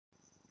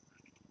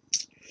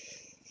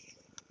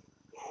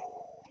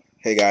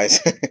Hey guys,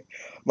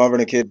 Marvin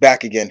the Kid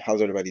back again.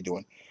 How's everybody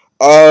doing?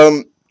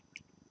 Um,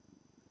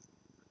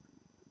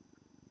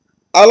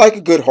 I like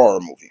a good horror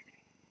movie.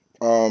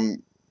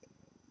 Um,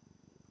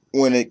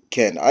 when it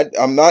can.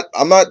 I'm not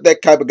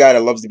that type of guy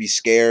that loves to be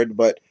scared,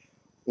 but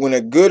when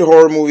a good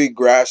horror movie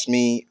grasps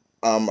me,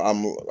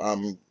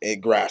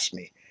 it grasps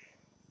me.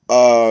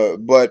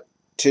 But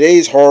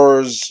today's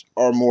horrors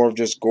are more of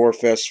just gore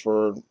fest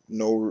for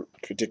no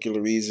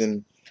particular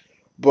reason.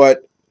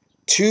 But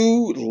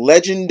two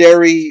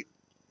legendary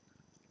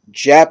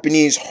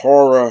Japanese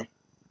horror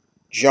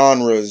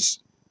genres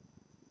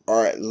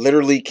are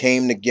literally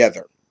came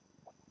together.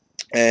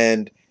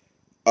 And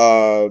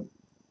uh,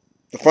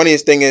 the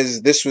funniest thing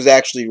is, this was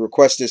actually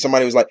requested.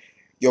 Somebody was like,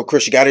 "Yo,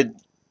 Chris, you gotta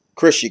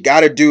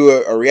do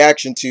a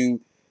reaction to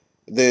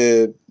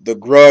the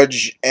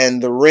Grudge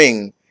and the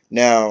Ring."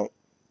 Now,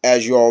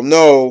 as you all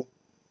know,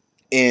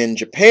 in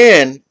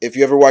Japan, if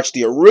you ever watch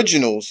the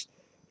originals,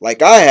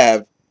 like I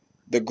have,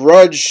 the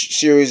Grudge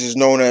series is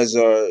known as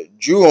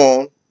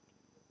Ju-on,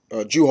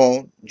 and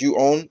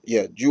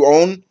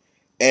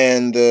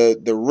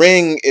the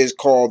ring is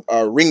called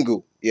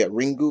Ringu,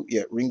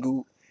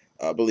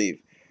 I believe.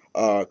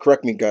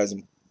 Correct me, guys.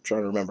 I'm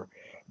trying to remember.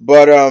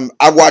 But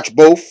I watched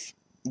both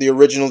the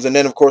originals, and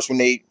then of course when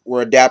they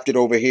were adapted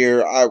over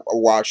here, I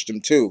watched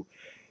them too.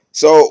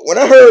 So when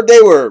I heard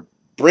they were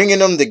bringing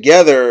them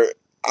together,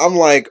 I'm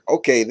like,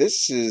 okay,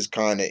 this is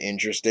kind of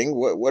interesting.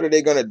 What are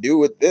they gonna do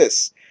with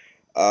this?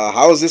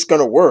 How is this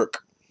gonna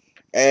work?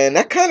 And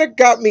that kind of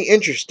got me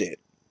interested.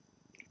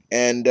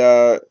 And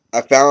I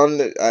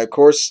of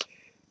course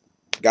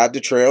got the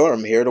trailer.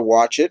 I'm here to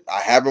watch it.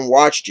 I haven't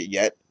watched it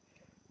yet,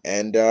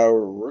 and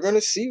we're gonna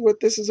see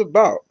what this is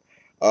about.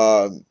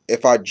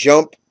 If I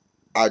jump,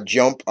 I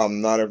jump.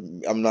 I'm not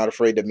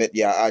afraid to admit.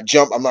 Yeah, I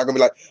jump. I'm not gonna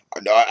be like,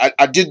 no,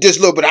 I did this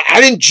little, but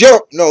I didn't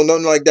jump. No,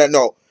 nothing like that.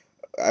 No,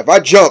 if I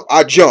jump,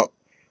 I jump.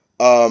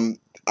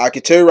 I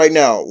can tell you right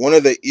now, one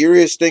of the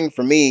eeriest thing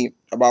for me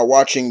about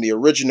watching the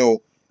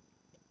original,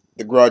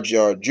 The Grudge,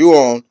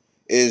 Ju-on,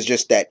 is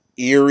just that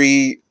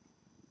eerie.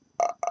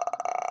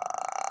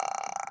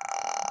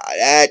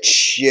 That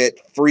shit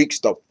freaks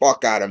the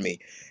fuck out of me.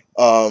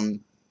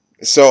 Um,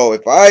 so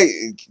if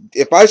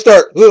I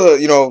start,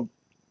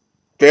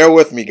 bear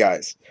with me,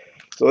 guys.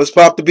 So let's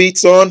pop the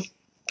beats on.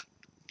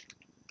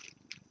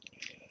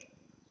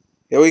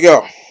 Here we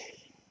go.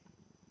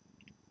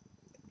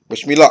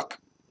 Wish me luck.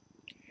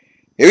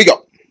 Here we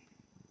go.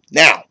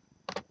 Now.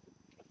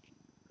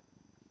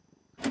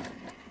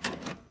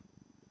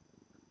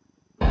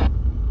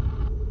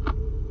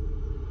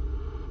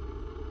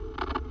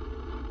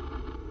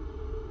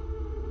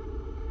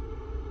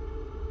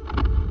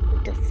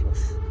 What the fuck?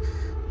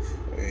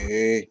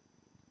 Hey.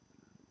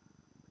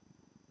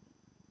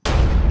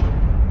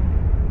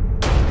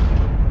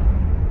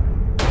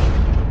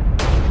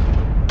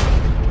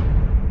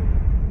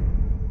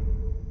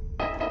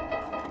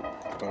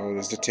 Oh,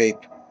 there's the tape.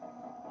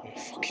 Oh,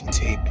 fucking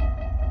tape.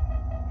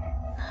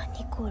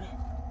 何これ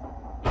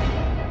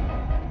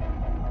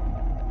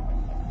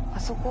あ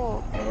そ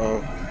こ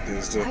Oh,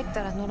 there's the 入っ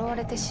たら呪わ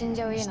れて死ん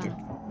じゃう家なの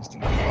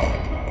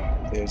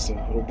there's the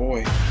little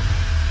boy.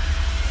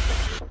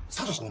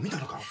 貞子を見た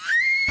のか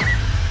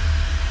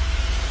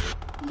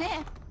ね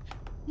え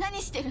何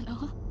してる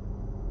の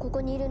こ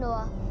こにいるの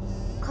は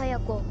かや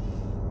子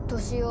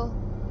年男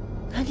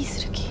何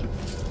する気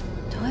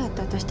どうやっ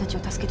て私たちを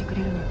助けてく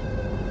れるの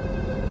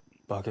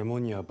バケモ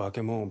ンにはバ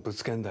ケモンをぶ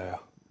つけんだ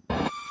よ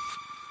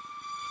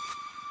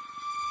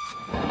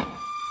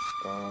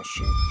Oh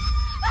shit.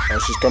 Oh,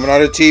 she's coming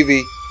out of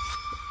TV.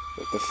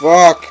 What the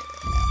fuck?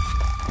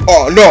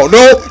 Oh no,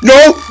 no,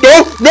 no,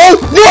 no, no,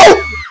 no!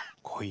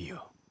 来い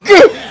よ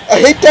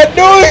I hate that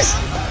noise!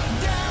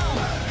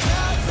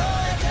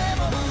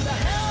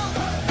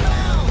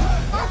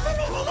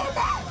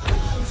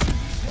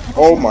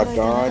 Oh my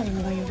god.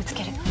 呪いをぶつ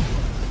ける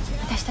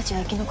私たち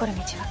が生き残る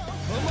道は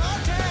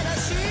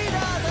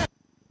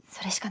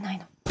それしかない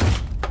の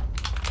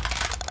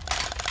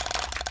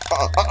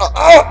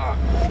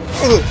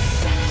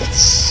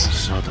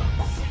貞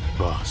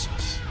子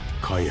vs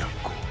カヤ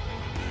コ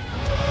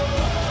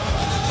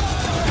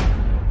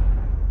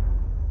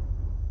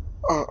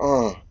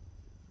Uh-uh.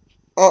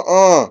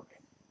 Uh-uh.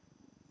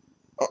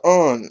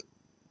 Uh-uh.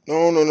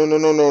 No, no, no, no,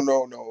 no, no,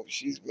 no, no.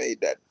 She's made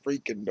that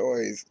freaking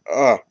noise.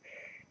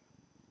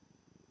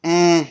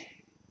 Mm.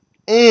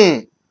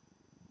 Mm.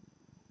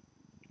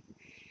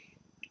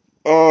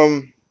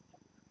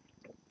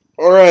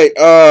 All right.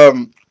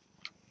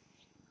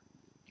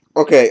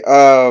 Okay.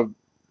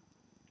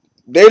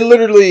 They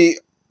literally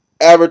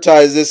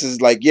advertise this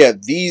as like, yeah,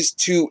 these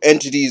two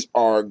entities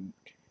are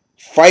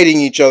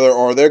fighting each other,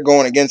 or they're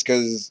going against,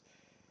 because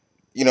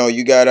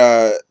you got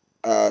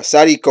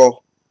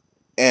Sadako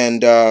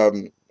and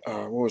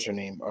what was her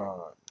name?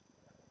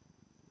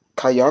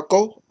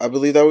 Kayako, I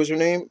believe that was her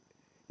name.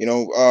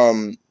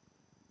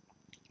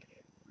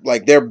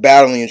 Like they're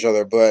battling each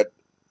other, but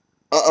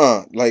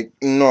like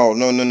no,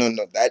 no, no, no,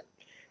 no. That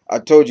I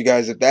told you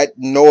guys, if that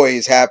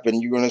noise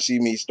happened, you're gonna see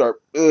me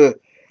start.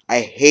 I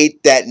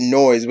hate that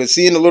noise. But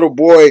seeing the little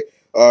boy,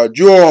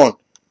 John,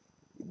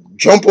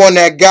 jump on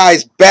that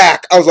guy's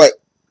back, I was like,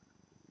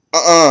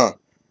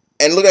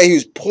 and look like he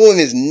was pulling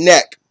his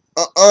neck.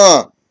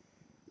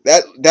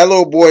 That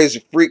little boy is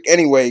a freak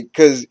anyway,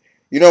 because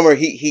you know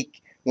he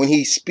when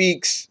he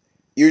speaks,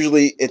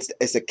 usually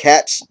it's a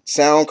cat's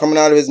sound coming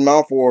out of his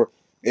mouth, or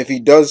if he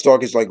does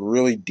talk, it's like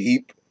really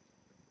deep.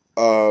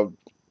 Uh,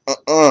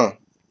 no,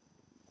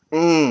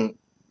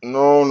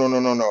 no, no,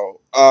 no, no.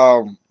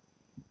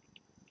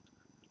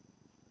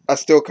 I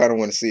still kind of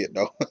want to see it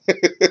though,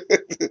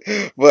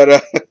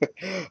 but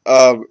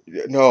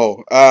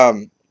no.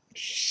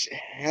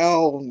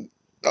 Hell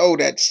no,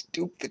 that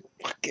stupid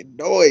fucking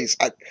noise.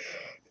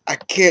 I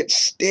can't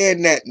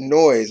stand that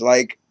noise.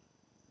 Like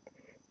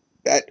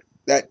that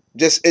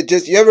just it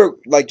just you ever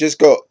like just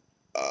go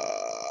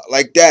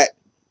like that.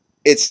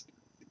 It's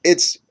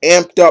it's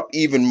amped up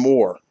even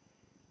more.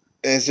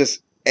 And it's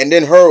just and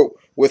then her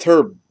with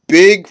her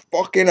big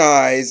fucking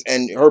eyes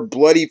and her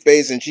bloody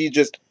face and she's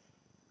just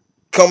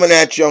coming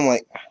at you. I'm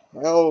like,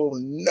 hell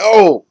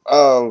no.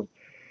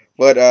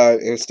 But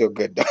it was still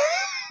good though.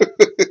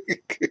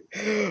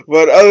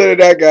 But other than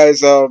that,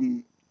 guys, I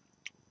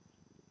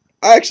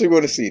actually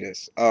want to see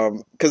this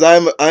because I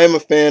am a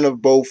fan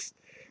of both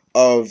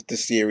of the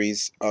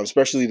series,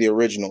 especially the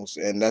originals,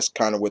 and that's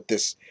kind of what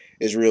this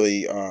is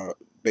really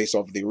based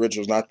off of the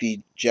originals, not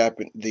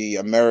the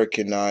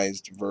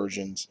Americanized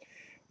versions.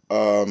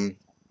 Um,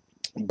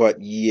 but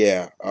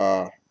yeah,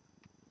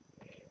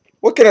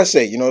 what can I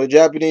say? You know, the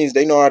Japanese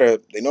they know how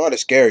to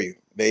scare you.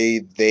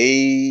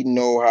 They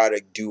know how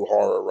to do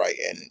horror right,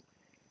 and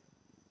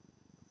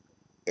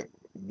if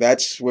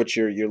that's what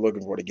you're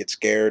looking for to get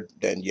scared,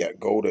 then yeah,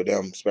 go to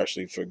them,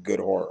 especially for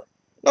good horror.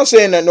 Not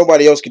saying that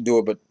nobody else can do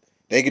it, but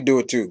they can do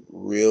it too,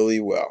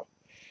 really well.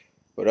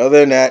 But other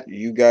than that,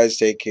 you guys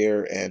take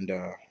care and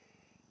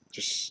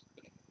just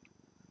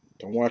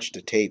don't watch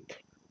the tape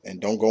and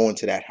don't go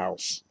into that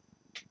house.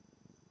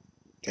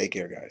 Take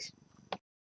care, guys.